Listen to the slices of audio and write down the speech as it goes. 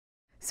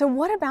So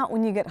what about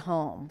when you get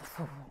home?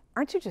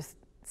 Aren't you just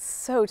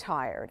so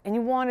tired and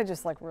you want to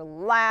just like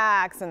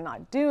relax and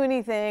not do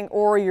anything,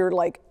 or you're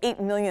like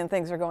 8 million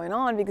things are going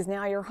on because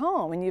now you're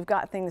home and you've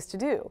got things to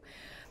do?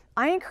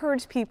 I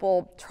encourage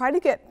people, try to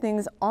get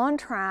things on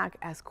track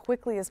as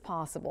quickly as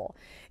possible.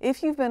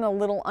 If you've been a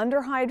little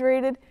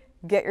underhydrated,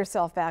 get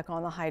yourself back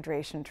on the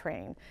hydration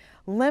train.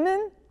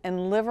 Lemon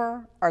and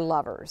liver are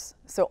lovers.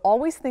 So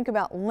always think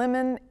about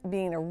lemon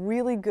being a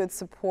really good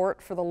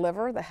support for the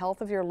liver, the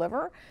health of your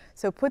liver.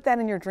 So put that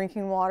in your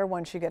drinking water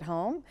once you get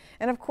home.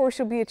 And of course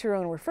you'll be at your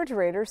own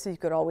refrigerator, so you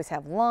could always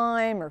have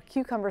lime or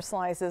cucumber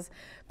slices,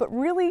 but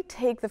really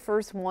take the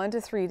first 1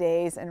 to 3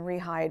 days and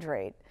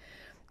rehydrate.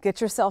 Get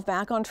yourself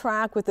back on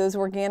track with those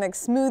organic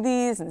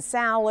smoothies and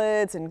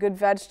salads and good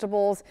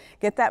vegetables.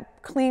 Get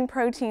that clean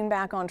protein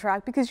back on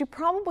track, because you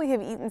probably have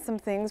eaten some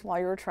things while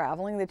you were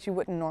traveling that you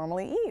wouldn't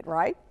normally eat,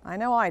 right? I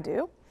know I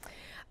do.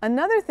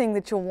 Another thing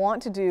that you'll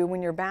want to do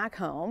when you're back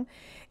home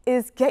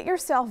is get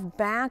yourself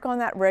back on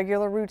that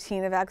regular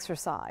routine of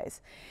exercise.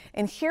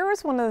 And here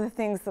is one of the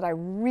things that I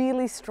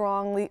really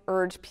strongly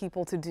urge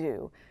people to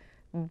do.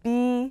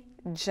 Be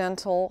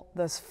gentle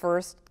those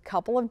first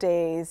couple of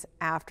days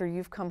after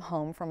you've come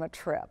home from a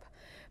trip,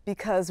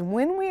 because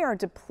when we are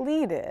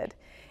depleted,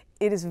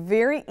 it is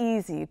very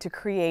easy to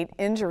create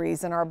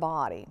injuries in our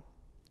body.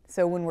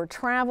 So when we're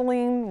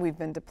traveling, we've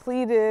been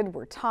depleted,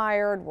 we're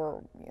tired, we're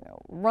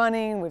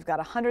running, we've got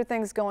 100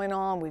 things going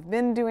on, we've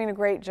been doing a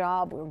great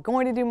job, we're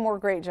going to do more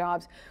great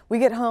jobs. We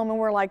get home and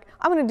we're like,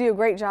 I'm going to do a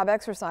great job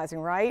exercising,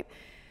 right?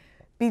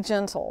 Be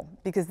gentle,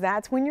 because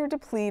that's when you're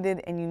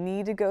depleted and you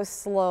need to go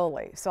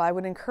slowly. So I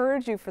would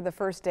encourage you for the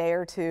first day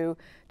or two,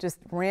 just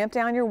ramp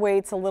down your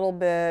weights a little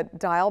bit,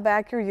 dial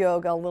back your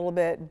yoga a little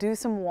bit, do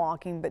some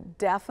walking, but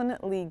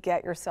definitely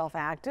get yourself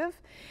active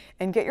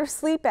and get your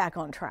sleep back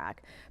on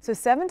track. So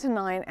 7 to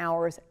 9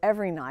 hours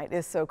every night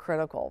is so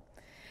critical.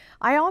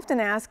 I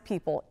often ask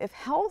people, if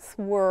health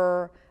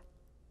were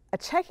a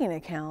checking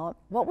account,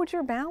 what would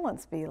your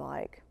balance be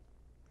like?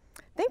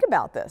 Think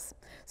about this.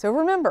 So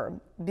remember,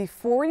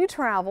 before you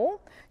travel,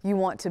 you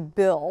want to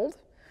build.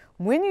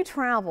 When you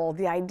travel,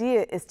 the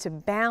idea is to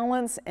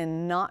balance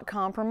and not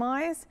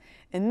compromise.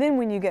 And then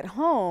when you get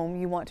home,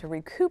 you want to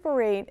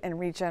recuperate and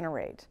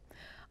regenerate.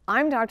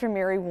 I'm Dr.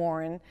 Mary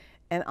Warren,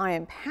 and I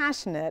am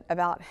passionate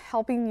about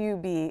helping you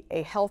be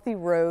a healthy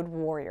road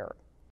warrior.